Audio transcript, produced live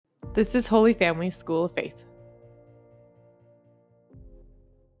This is Holy Family School of Faith.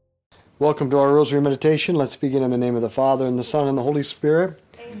 Welcome to our Rosary Meditation. Let's begin in the name of the Father, and the Son, and the Holy Spirit.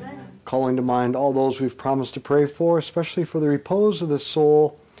 Amen. Calling to mind all those we've promised to pray for, especially for the repose of the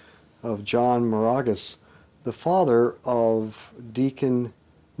soul of John Moragas, the father of Deacon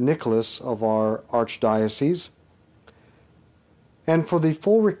Nicholas of our Archdiocese, and for the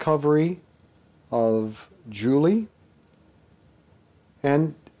full recovery of Julie.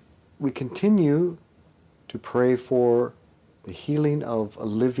 And we continue to pray for the healing of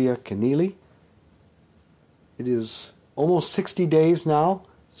Olivia Keneally. It is almost 60 days now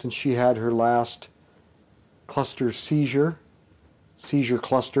since she had her last seizure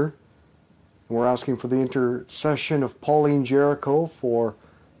cluster. And we're asking for the intercession of Pauline Jericho for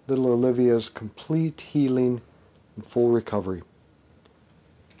little Olivia's complete healing and full recovery.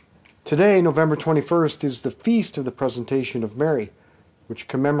 Today, November 21st, is the feast of the Presentation of Mary, which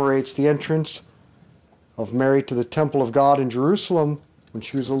commemorates the entrance of Mary to the temple of God in Jerusalem when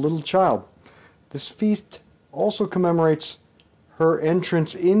she was a little child. This feast also commemorates her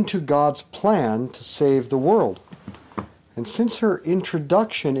entrance into God's plan to save the world. And since her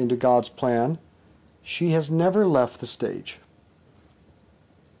introduction into God's plan, she has never left the stage.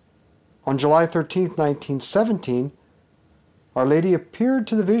 On July 13th, 1917, Our Lady appeared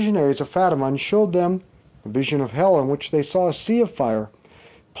to the visionaries of Fatima and showed them a vision of hell in which they saw a sea of fire.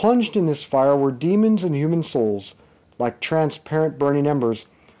 Plunged in this fire were demons and human souls, like transparent burning embers,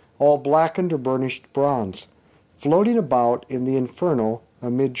 all blackened or burnished bronze, floating about in the inferno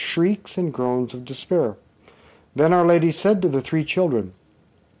amid shrieks and groans of despair. Then Our Lady said to the three children,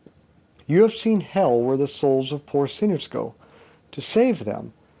 "You have seen hell where the souls of poor sinners go. To save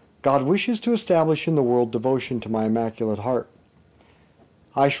them, God wishes to establish in the world devotion to my Immaculate Heart.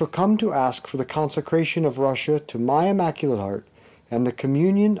 I shall come to ask for the consecration of Russia to my Immaculate Heart and the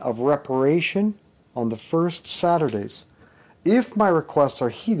communion of reparation on the first Saturdays. If my requests are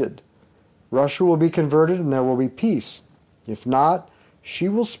heeded, Russia will be converted and there will be peace. If not, she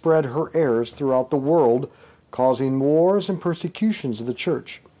will spread her errors throughout the world, causing wars and persecutions of the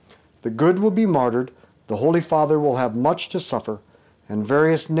Church. The good will be martyred, the Holy Father will have much to suffer, and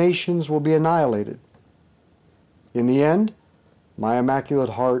various nations will be annihilated. In the end, my Immaculate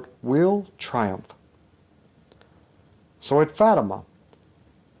Heart will triumph." So at Fatima,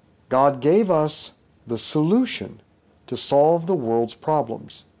 God gave us the solution to solve the world's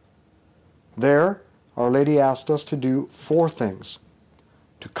problems. There, Our Lady asked us to do 4 things: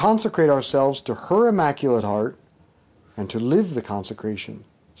 to consecrate ourselves to her Immaculate Heart and to live the consecration.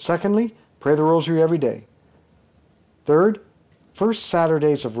 Secondly, pray the Rosary every day. Third, first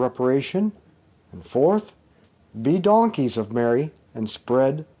Saturdays of reparation. And fourth, be donkeys of Mary and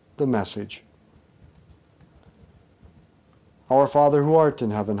spread the message. Our Father who art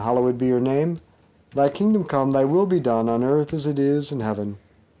in heaven, hallowed be your name. Thy kingdom come, thy will be done on earth as it is in heaven.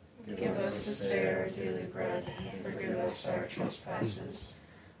 Give us this day our daily bread, and forgive us our trespasses,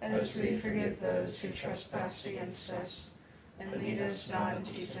 as we forgive those who trespass against us. And lead us not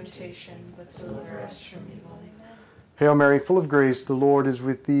into temptation, but deliver us from evil. Amen. Hail Mary, full of grace, the Lord is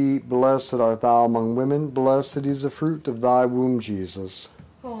with thee. Blessed art thou among women. Blessed is the fruit of thy womb, Jesus.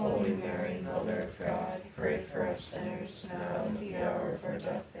 Holy Mary, Mother of God, pray for us sinners, now and at the hour of our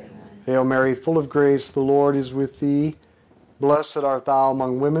death. Amen. Hail Mary, full of grace, the Lord is with thee. Blessed art thou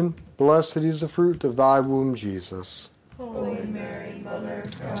among women. Blessed is the fruit of thy womb, Jesus. Holy Mary, Mother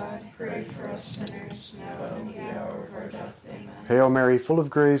of God, pray for us sinners, now and at the hour of our death. Amen. Hail Mary, full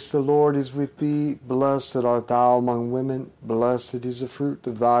of grace, the Lord is with thee. Blessed art thou among women. Blessed is the fruit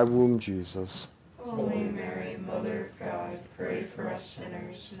of thy womb, Jesus. Holy Mary, Mother of God, pray for us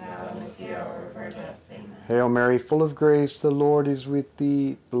sinners, now and at the hour of our death. Amen. Hail Mary, full of grace, the Lord is with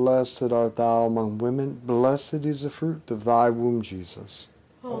thee. Blessed art thou among women. Blessed is the fruit of thy womb, Jesus.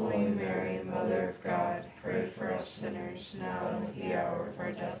 Holy Mary, Mother of God, pray for us sinners, now and at the hour of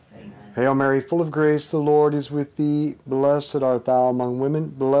our death. Amen. Hail Mary, full of grace, the Lord is with thee. Blessed art thou among women.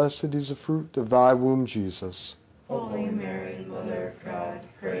 Blessed is the fruit of thy womb, Jesus. Holy Mary, Mother of God,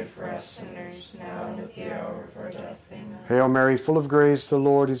 pray for us sinners, now and at the hour of our death. Amen. Hail Mary, full of grace, the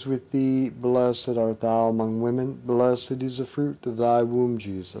Lord is with thee. Blessed art thou among women. Blessed is the fruit of thy womb,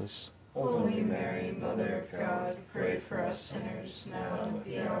 Jesus. Holy Mary, Mother of God, pray for us sinners, now and at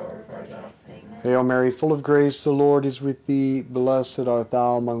the hour of our death. Amen. Hail Mary, full of grace, the Lord is with thee. Blessed art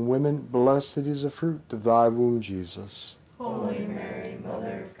thou among women. Blessed is the fruit of thy womb, Jesus. Holy Mary,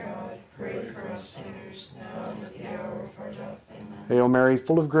 Mother of God, pray for us sinners, now and at the hour of our death. Amen. Hail Mary,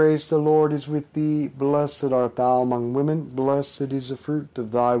 full of grace, the Lord is with thee. Blessed art thou among women. Blessed is the fruit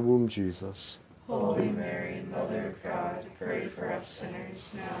of thy womb, Jesus. Holy Mary, Mother of God, pray for us us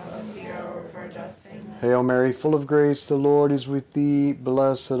sinners, now and at the hour of our death. Amen. Hail Mary, full of grace, the Lord is with thee.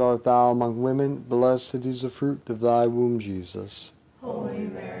 Blessed art thou among women. Blessed is the fruit of thy womb, Jesus. Holy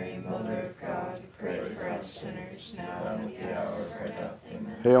Mary, Mother of God, pray for us sinners, now and at the hour of our death.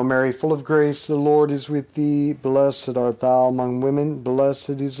 Amen. Hail Mary, full of grace, the Lord is with thee. Blessed art thou among women.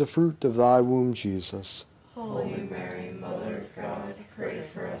 Blessed is the fruit of thy womb, Jesus. Holy Mary, Mother of God, pray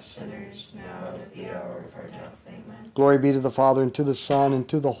for us sinners, now and at the hour of our death. Amen. Glory be to the Father, and to the Son, and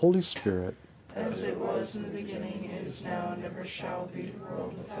to the Holy Spirit. As it was in the beginning, is now, and ever shall be,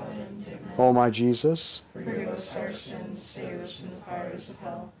 world without end. Amen. O my Jesus, Forgive us our sins, save us from the fires of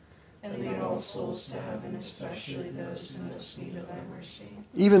hell, and lead all souls to heaven, especially those in most need of thy mercy.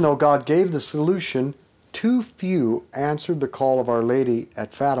 even though God gave the solution, too few answered the call of Our Lady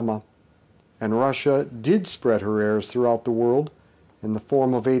at Fatima, and Russia did spread her errors throughout the world in the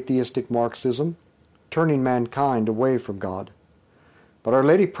form of atheistic Marxism, turning mankind away from God. But Our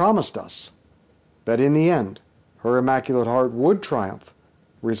Lady promised us that in the end, her Immaculate Heart would triumph,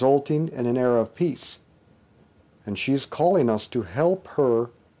 resulting in an era of peace. And she is calling us to help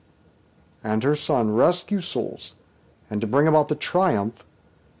her and her Son rescue souls and to bring about the triumph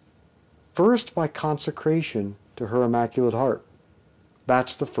first by consecration to her Immaculate Heart.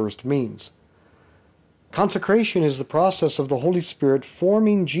 That's the first means. Consecration is the process of the Holy Spirit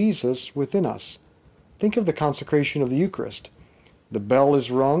forming Jesus within us. Think of the consecration of the Eucharist. The bell is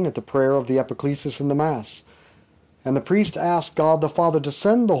rung at the prayer of the epiclesis in the Mass, and the priest asks God the Father to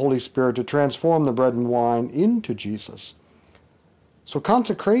send the Holy Spirit to transform the bread and wine into Jesus. So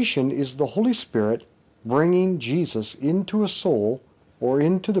consecration is the Holy Spirit bringing Jesus into a soul or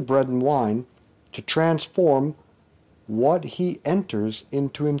into the bread and wine to transform what he enters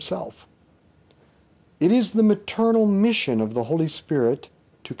into himself. It is the maternal mission of the Holy Spirit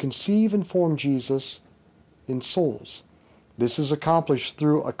to conceive and form Jesus in souls. This is accomplished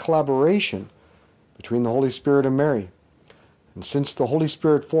through a collaboration between the Holy Spirit and Mary. And since the Holy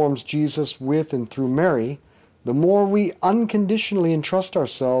Spirit forms Jesus with and through Mary, the more we unconditionally entrust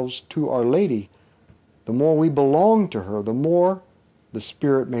ourselves to Our Lady, the more we belong to her, the more the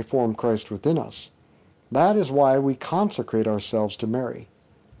Spirit may form Christ within us. That is why we consecrate ourselves to Mary,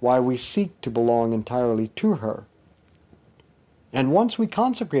 why we seek to belong entirely to her. And once we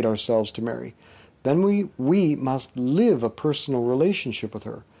consecrate ourselves to Mary, then we must live a personal relationship with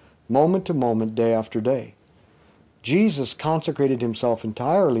her, moment to moment, day after day. Jesus consecrated himself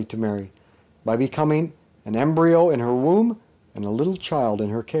entirely to Mary by becoming an embryo in her womb and a little child in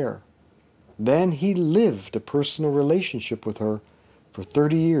her care. Then he lived a personal relationship with her for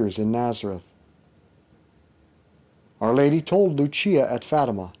 30 years in Nazareth. Our Lady told Lucia at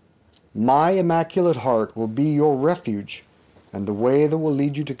Fatima, "My Immaculate Heart will be your refuge and the way that will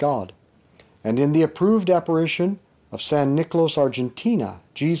lead you to God." And in the approved apparition of San Nicolas, Argentina,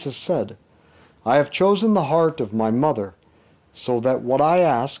 Jesus said, "I have chosen the heart of my mother, so that what I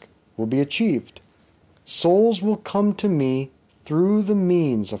ask will be achieved. Souls will come to me through the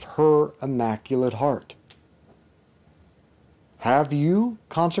means of her Immaculate Heart." Have you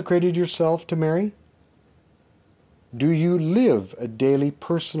consecrated yourself to Mary? Do you live a daily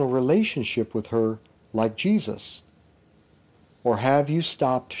personal relationship with her like Jesus? Or have you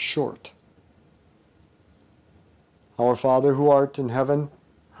stopped short? Our Father who art in heaven,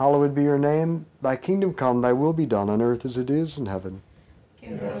 hallowed be your name. Thy kingdom come, thy will be done on earth as it is in heaven.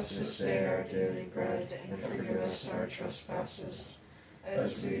 Give us this day our daily bread, and forgive us our trespasses,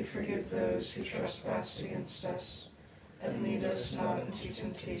 as we forgive those who trespass against us. And lead us not into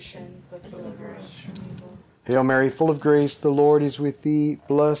temptation, but deliver us from evil. Hail Mary, full of grace, the Lord is with thee.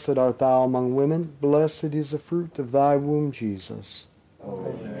 Blessed art thou among women. Blessed is the fruit of thy womb, Jesus.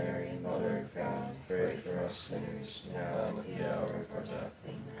 Holy Mary, Mother of God, pray for us sinners, now and at the hour of our death.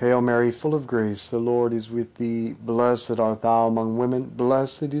 Amen. Hail Mary, full of grace, the Lord is with thee. Blessed art thou among women.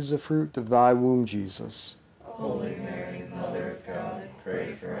 Blessed is the fruit of thy womb, Jesus. Holy Mary, Mother of God,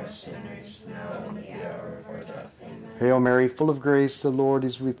 pray for us sinners, now and at the hour of our death. Amen. Hail Mary, full of grace, the Lord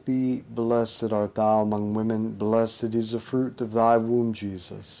is with thee. Blessed art thou among women. Blessed is the fruit of thy womb,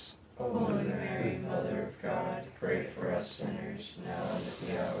 Jesus. Holy Mary, Mother of God, pray for us sinners, now and at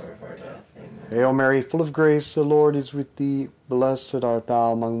the hour of our death. Amen. Hail Mary, full of grace, the Lord is with thee. Blessed art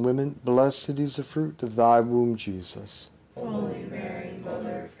thou among women. Blessed is the fruit of thy womb, Jesus. Holy Mary,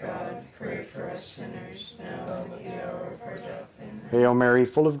 Mother of God, pray for us sinners, now and at the hour of our death. Amen. Hail Mary,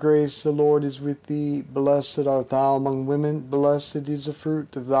 full of grace, the Lord is with thee. Blessed art thou among women. Blessed is the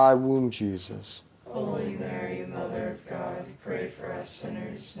fruit of thy womb, Jesus. Holy Mary, Mother of God, pray for us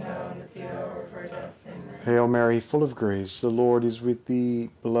sinners, now and at the hour of our death. Amen. Hail Mary, full of grace, the Lord is with thee.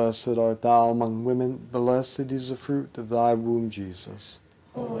 Blessed art thou among women. Blessed is the fruit of thy womb, Jesus.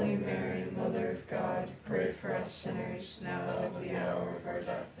 Holy Mary, Mother of God, pray for us sinners, now and at the hour of our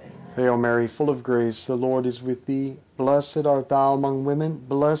death. Amen. Hail Mary, full of grace, the Lord is with thee. Blessed art thou among women.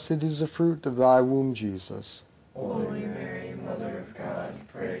 Blessed is the fruit of thy womb, Jesus. Holy Mary, Mother of God,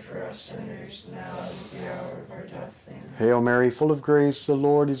 pray for us sinners, now and at the hour of our death. Amen. Hail Mary, full of grace, the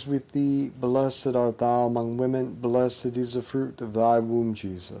Lord is with thee. Blessed art thou among women. Blessed is the fruit of thy womb,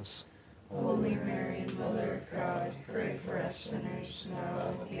 Jesus. Holy Mary, Mother of God, pray for us sinners, now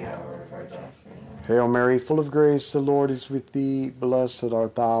and at the hour of our death. Amen. Hail Mary, full of grace, the Lord is with thee. Blessed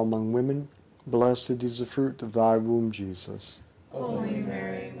art thou among women. Blessed is the fruit of thy womb, Jesus. Holy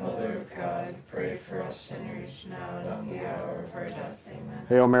Mary, Mother of God, pray for us sinners, now and at the hour of our death. Amen.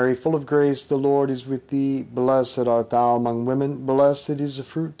 Hail Mary, full of grace, the Lord is with thee. Blessed art thou among women. Blessed is the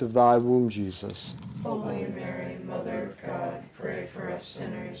fruit of thy womb, Jesus. Holy Mary, Mother of God, pray for us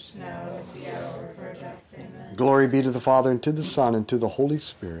sinners, now and at the hour of our death. Amen. Glory be to the Father, and to the Son, and to the Holy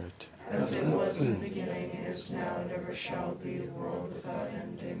Spirit. As it was in the beginning, is now, and ever shall be, world without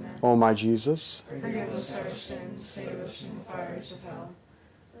end. Amen. O my Jesus, Forgive us our sins, save us from the fires of hell.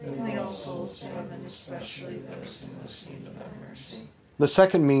 Lead all souls to heaven, especially those in most need of thy mercy. the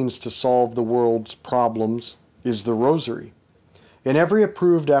second means to solve the world's problems is the rosary. In every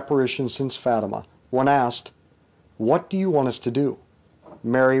approved apparition since Fatima, when asked, "What do you want us to do?"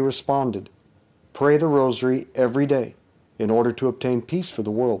 Mary responded, "Pray the rosary every day in order to obtain peace for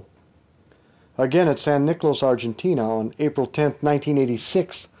the world." Again, at San Nicolas, Argentina, on April 10,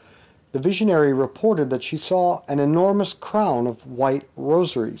 1986, the visionary reported that she saw an enormous crown of white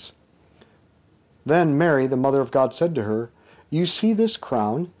rosaries. Then Mary, the Mother of God, said to her, "You see this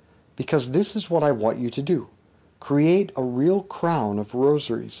crown? Because this is what I want you to do. Create a real crown of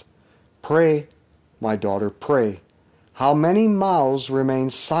rosaries. Pray, my daughter, pray." How many mouths remain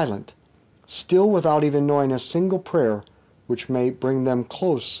silent, still without even knowing a single prayer which may bring them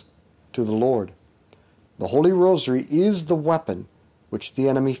close to the Lord? The Holy Rosary is the weapon which the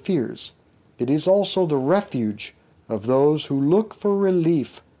enemy fears. It is also the refuge of those who look for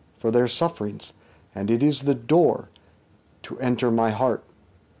relief for their sufferings, and it is the door to enter my heart.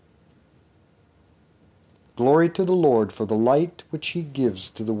 Glory to the Lord for the light which he gives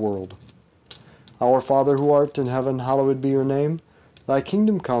to the world. Our Father who art in heaven, hallowed be your name. Thy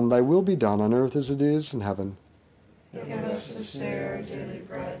kingdom come, thy will be done on earth as it is in heaven. Give us this day our daily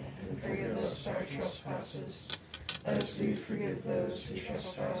bread, and forgive us our trespasses, as we forgive those who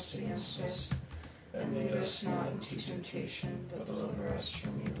trespass against us. And lead us not into temptation, but deliver us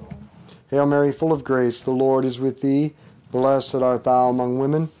from evil. Hail Mary, full of grace, the Lord is with thee. Blessed art thou among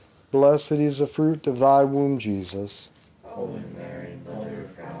women. Blessed is the fruit of thy womb, Jesus. Holy Mary, Mother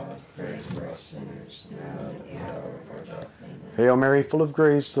of God, pray for us sinners, now and at the hour of our death. Amen. Hail Mary, full of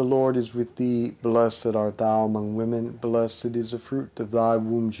grace, the Lord is with thee. Blessed art thou among women. Blessed is the fruit of thy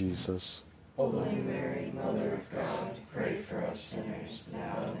womb, Jesus. Holy Mary, Mother of God, pray for us sinners,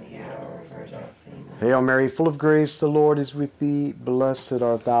 now and at the hour of our death. Amen. Hail Mary, full of grace, the Lord is with thee. Blessed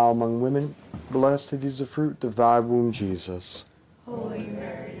art thou among women. Blessed is the fruit of thy womb, Jesus. Holy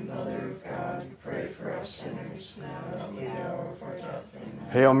Mary, Mother of God, pray for us sinners, now and at the hour of our death. Amen.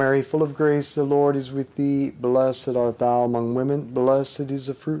 Hail Mary, full of grace, the Lord is with thee. Blessed art thou among women. Blessed is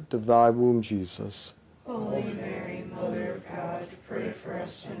the fruit of thy womb, Jesus. Holy Mary, Mother of God, pray for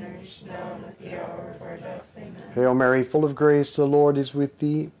us sinners, now and at the hour of our death. Amen. Hail Mary, full of grace, the Lord is with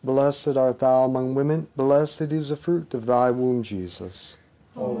thee. Blessed art thou among women. Blessed is the fruit of thy womb, Jesus.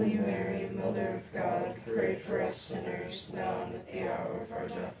 Holy Mary, Mother of God, pray for us sinners, now and at the hour of our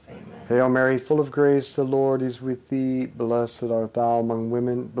death. Amen. Hail Mary, full of grace, the Lord is with thee. Blessed art thou among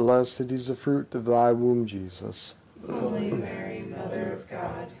women. Blessed is the fruit of thy womb, Jesus. Holy Mary, Mother of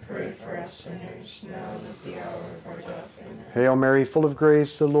God, pray for us sinners, now and at the hour of our death. Amen. Hail Mary, full of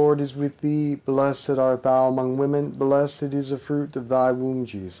grace, the Lord is with thee. Blessed art thou among women. Blessed is the fruit of thy womb,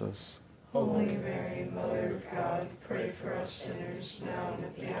 Jesus. Holy Mary, Mother of God, pray for us sinners, now and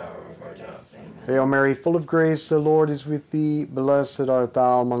at the hour of our death. Amen. Hail Mary, full of grace, the Lord is with thee. Blessed art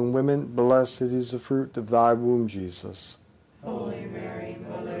thou among women. Blessed is the fruit of thy womb, Jesus. Holy Mary,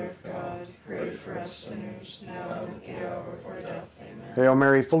 Mother of God, pray for us sinners, now and at the hour of our death. Amen. Hail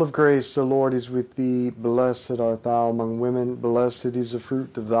Mary, full of grace, the Lord is with thee. Blessed art thou among women. Blessed is the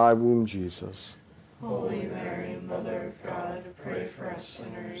fruit of thy womb, Jesus. Holy Mary, Mother of God, pray for us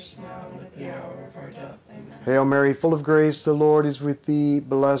sinners, now and at the hour of our death. Amen. Hail Mary, full of grace, the Lord is with thee.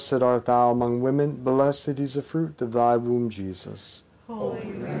 Blessed art thou among women. Blessed is the fruit of thy womb, Jesus. Holy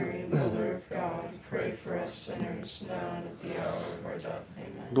Mary, Mother of God, for us sinners, now and at the hour of our death.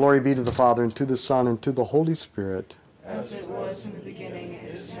 Amen. Glory be to the Father, and to the Son, and to the Holy Spirit. As it was in the beginning,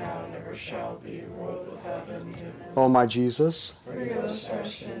 is now, and ever shall be, world without end. Amen. O my Jesus, Forgive us our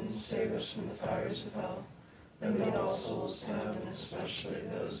sins, save us from the fires of hell, and lead all souls to heaven, especially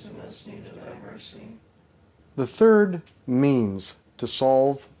those who most need of thy mercy. the third means to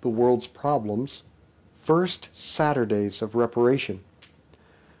solve the world's problems, First Saturdays of Reparation.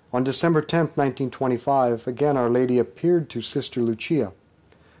 On December 10th, 1925, again Our Lady appeared to Sister Lucia.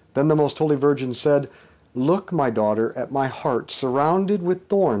 Then the Most Holy Virgin said, "Look, my daughter, at my heart, surrounded with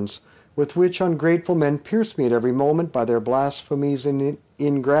thorns, with which ungrateful men pierce me at every moment by their blasphemies and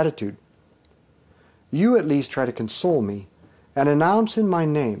ingratitude. You at least try to console me, and announce in my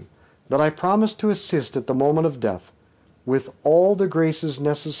name that I promise to assist at the moment of death, with all the graces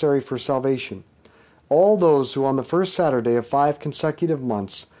necessary for salvation, all those who on the first Saturday of 5 consecutive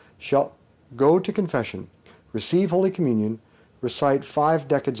months shall go to confession, receive Holy Communion, recite 5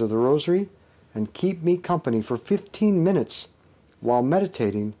 decades of the Rosary, and keep me company for 15 minutes while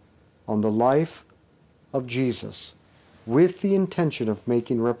meditating on the life of Jesus, with the intention of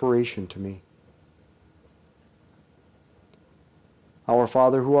making reparation to me. Our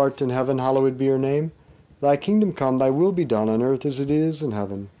Father, who art in heaven, hallowed be your name. Thy kingdom come, thy will be done on earth as it is in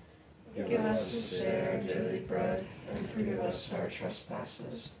heaven. Give us this day our daily bread, and forgive us our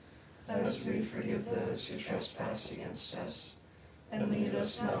trespasses, as we forgive those who trespass against us. And lead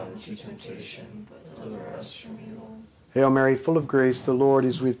us not into temptation, but deliver us from evil. Hail Mary, full of grace, the Lord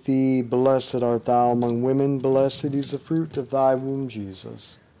is with thee. Blessed art thou among women, blessed is the fruit of thy womb,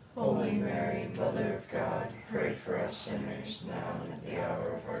 Jesus. Holy Mary, Mother of God, pray for us sinners, now and at the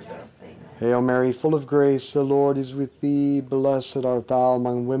hour of our death. Amen. Hail Mary, full of grace, the Lord is with thee. Blessed art thou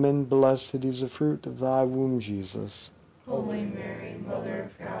among women, blessed is the fruit of thy womb, Jesus. Holy Mary, Mother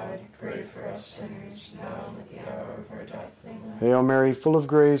of God, pray for us sinners, now and at the hour of our death. Amen. Hail Mary, full of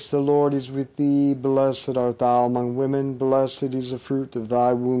grace, the Lord is with thee. Blessed art thou among women, blessed is the fruit of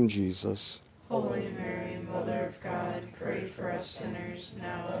thy womb, Jesus. Holy Mary, Mother of God, pray for us sinners,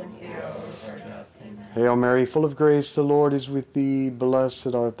 now and at the hour of our death. Amen. Hail Mary, full of grace, the Lord is with thee.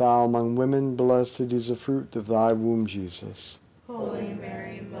 Blessed art thou among women, blessed is the fruit of thy womb, Jesus. Holy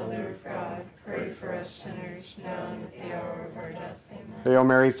Mary, Mother of God, pray for us sinners, now and at the hour of our death. Amen. Hail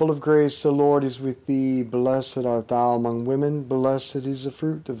Mary, full of grace, the Lord is with thee. Blessed art thou among women, blessed is the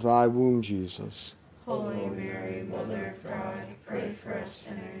fruit of thy womb, Jesus. Holy Mary, Mother of God, pray for us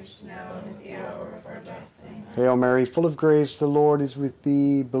sinners, now and at the hour of our death. Amen. Hail Mary, full of grace, the Lord is with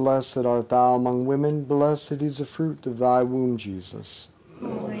thee. Blessed art thou among women, blessed is the fruit of thy womb, Jesus.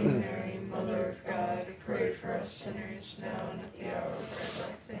 Holy Mary, Mother of God, pray for us sinners, now and at the hour of our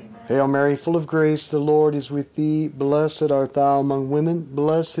death. Amen. Hail Mary, full of grace, the Lord is with thee. Blessed art thou among women,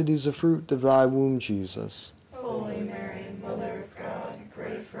 blessed is the fruit of thy womb, Jesus. Holy Mary, Mother of God,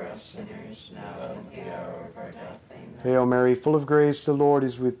 pray for us sinners, now and at the hour of our death. Amen. Hail Mary, full of grace, the Lord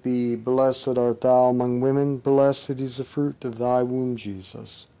is with thee. Blessed art thou among women, blessed is the fruit of thy womb,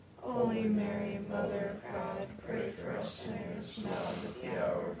 Jesus. Holy Mary, Mother of God, pray for us sinners, now and at the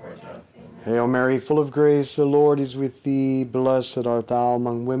hour of our death. Amen. Hail Mary, full of grace, the Lord is with thee. Blessed art thou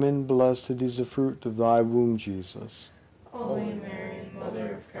among women, blessed is the fruit of thy womb, Jesus. Holy Mary,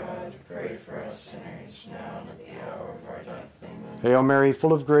 Mother of God, pray for us sinners, now and at the hour of our death. Amen. Hail Mary,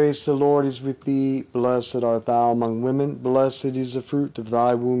 full of grace, the Lord is with thee. Blessed art thou among women, blessed is the fruit of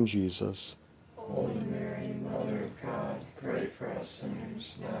thy womb, Jesus. Holy Mary, Mother of God, pray for us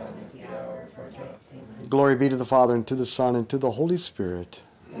sinners, now and at the hour of our death. Amen. Glory be to the Father, and to the Son, and to the Holy Spirit.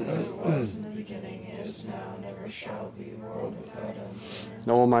 As it was in the beginning, is now, and ever shall be, world without end. Amen.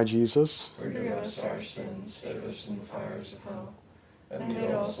 O my Jesus, Forgive us our sins, save us from the fires of hell, and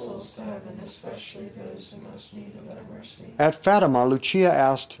lead all souls to heaven, especially those in most need of thy mercy. at Fatima, Lucia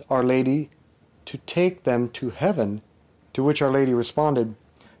asked Our Lady to take them to heaven, to which Our Lady responded,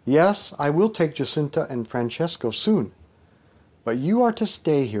 "Yes, I will take Jacinta and Francesco soon, but you are to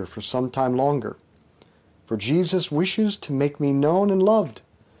stay here for some time longer, for Jesus wishes to make me known and loved.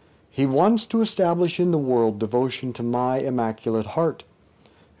 He wants to establish in the world devotion to my Immaculate Heart,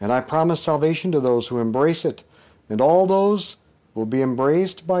 and I promise salvation to those who embrace it, and all those will be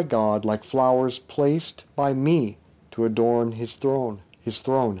embraced by God like flowers placed by me to adorn his throne.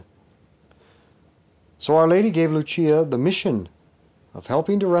 So Our Lady gave Lucia the mission of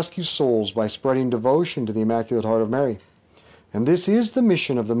helping to rescue souls by spreading devotion to the Immaculate Heart of Mary. And this is the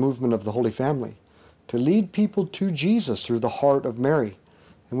mission of the movement of the Holy Family, to lead people to Jesus through the heart of Mary.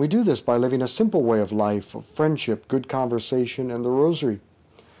 And we do this by living a simple way of life, of friendship, good conversation, and the Rosary.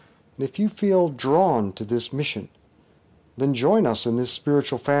 And if you feel drawn to this mission, then join us in this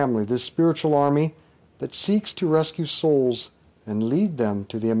spiritual family, this spiritual army that seeks to rescue souls and lead them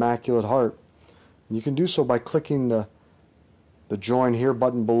to the Immaculate Heart. And you can do so by clicking the Join Here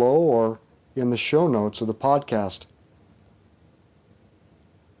button below or in the show notes of the podcast.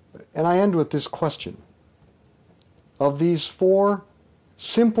 And I end with this question. Of these 4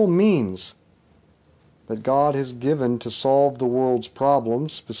 simple means that God has given to solve the world's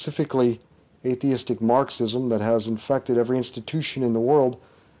problems, specifically atheistic Marxism that has infected every institution in the world,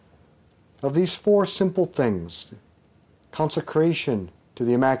 of these 4 simple things, consecration to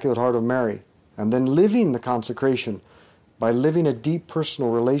the Immaculate Heart of Mary, and then living the consecration by living a deep personal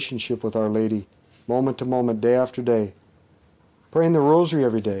relationship with Our Lady, moment to moment, day after day, praying the Rosary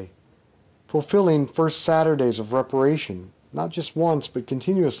every day, fulfilling first Saturdays of reparation, not just once, but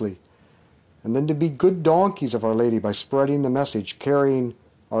continuously, and then to be good donkeys of Our Lady by spreading the message, carrying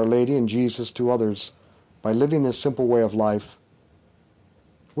Our Lady and Jesus to others, by living this simple way of life.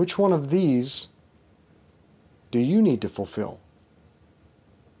 Which one of these do you need to fulfill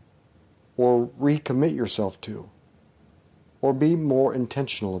or recommit yourself to or be more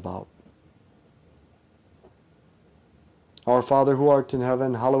intentional about? Our Father who art in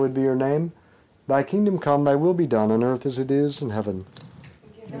heaven, hallowed be your name. Thy kingdom come, thy will be done on earth as it is in heaven.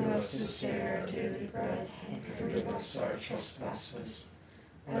 Give us this day our daily bread, and forgive us our trespasses,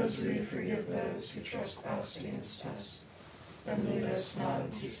 as we forgive those who trespass against us. And lead us not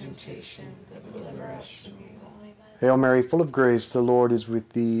into temptation, but deliver us from evil. Amen. Hail Mary, full of grace, the Lord is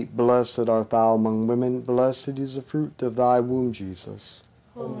with thee. Blessed art thou among women. Blessed is the fruit of thy womb, Jesus.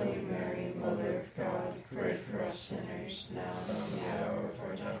 Holy Mary, Mother of God, pray for us sinners, now and in the hour of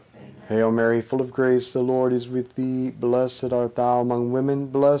our death. Amen. Hail Mary, full of grace, the Lord is with thee. Blessed art thou among women.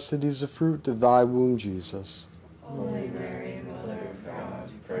 Blessed is the fruit of thy womb, Jesus. Holy Mary, Mother of God,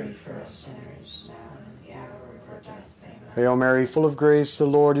 pray for us sinners, now and in the hour of our death. Amen. Hail Mary, full of grace, the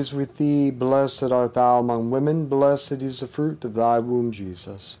Lord is with thee. Blessed art thou among women. Blessed is the fruit of thy womb,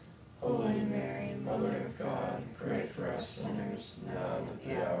 Jesus. Holy Mary, Mother of God, pray for us sinners, now and at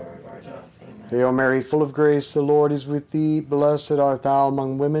the hour of our death. Amen. Hail Mary, full of grace, the Lord is with thee. Blessed art thou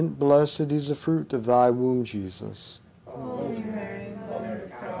among women. Blessed is the fruit of thy womb, Jesus. Holy Mary, Mother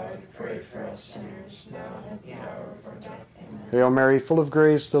of God, pray for us sinners, now and at the hour of our death. Amen. Hail Mary, full of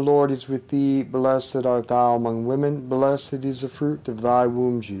grace, the Lord is with thee. Blessed art thou among women. Blessed is the fruit of thy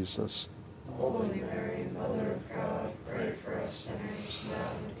womb, Jesus. Holy Mary, Mother of God, pray for us sinners, now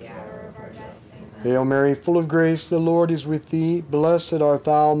and at the hour of our death. Amen. Hail Mary, full of grace, the Lord is with thee. Blessed art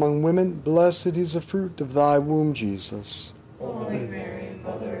thou among women. Blessed is the fruit of thy womb, Jesus. Holy Mary,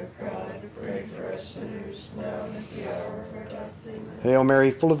 Mother of God, pray for us sinners, now and at the hour of our death. Amen. Hail Mary,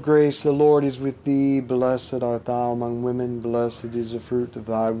 full of grace, the Lord is with thee. Blessed art thou among women. Blessed is the fruit of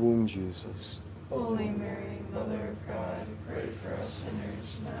thy womb, Jesus. Holy Mary, Mother of God, pray for us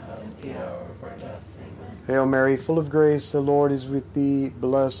sinners, now and at the hour of our death. Amen. Hail Mary, full of grace, the Lord is with thee.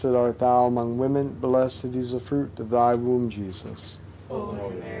 Blessed art thou among women. Blessed is the fruit of thy womb, Jesus.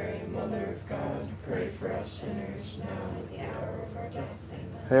 Holy Mary, Mother of God, pray for us sinners, now and at the hour of our death.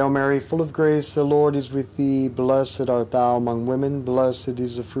 Amen. Hail Mary, full of grace, the Lord is with thee. Blessed art thou among women. Blessed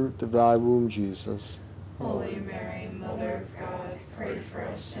is the fruit of thy womb, Jesus. Holy Mary, Mother of God, pray for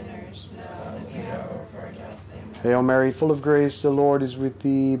us sinners, now and at the hour of our death. Amen. Hail Mary, full of grace, the Lord is with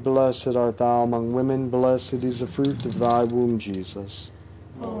thee. Blessed art thou among women. Blessed is the fruit of thy womb, Jesus.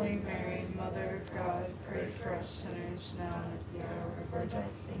 Holy Mary, Mother of God, pray for us sinners, now and at the hour of our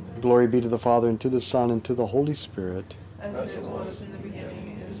death. Amen. Glory be to the Father, and to the Son, and to the Holy Spirit. As it was in the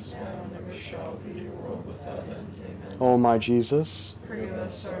beginning, is now, and ever shall be, world without end. Amen. O my Jesus, Forgive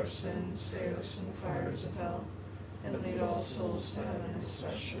us our sins, save us from the fires of hell, and lead all souls to heaven,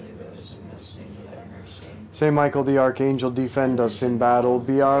 especially those in most need of thy mercy. Saint Michael the Archangel, defend us in battle.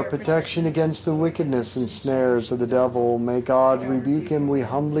 Be our protection against the wickedness and snares of the devil. May God rebuke him, we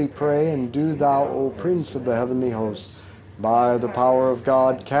humbly pray. And do thou, O Prince of the heavenly host, by the power of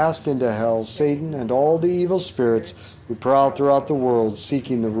God, cast into hell Satan and all the evil spirits who prowl throughout the world,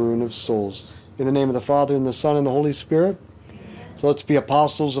 seeking the ruin of souls. In the name of the Father, and the Son, and the Holy Spirit. So let's be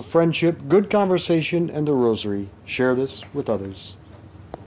apostles of friendship, good conversation, and the Rosary. Share this with others.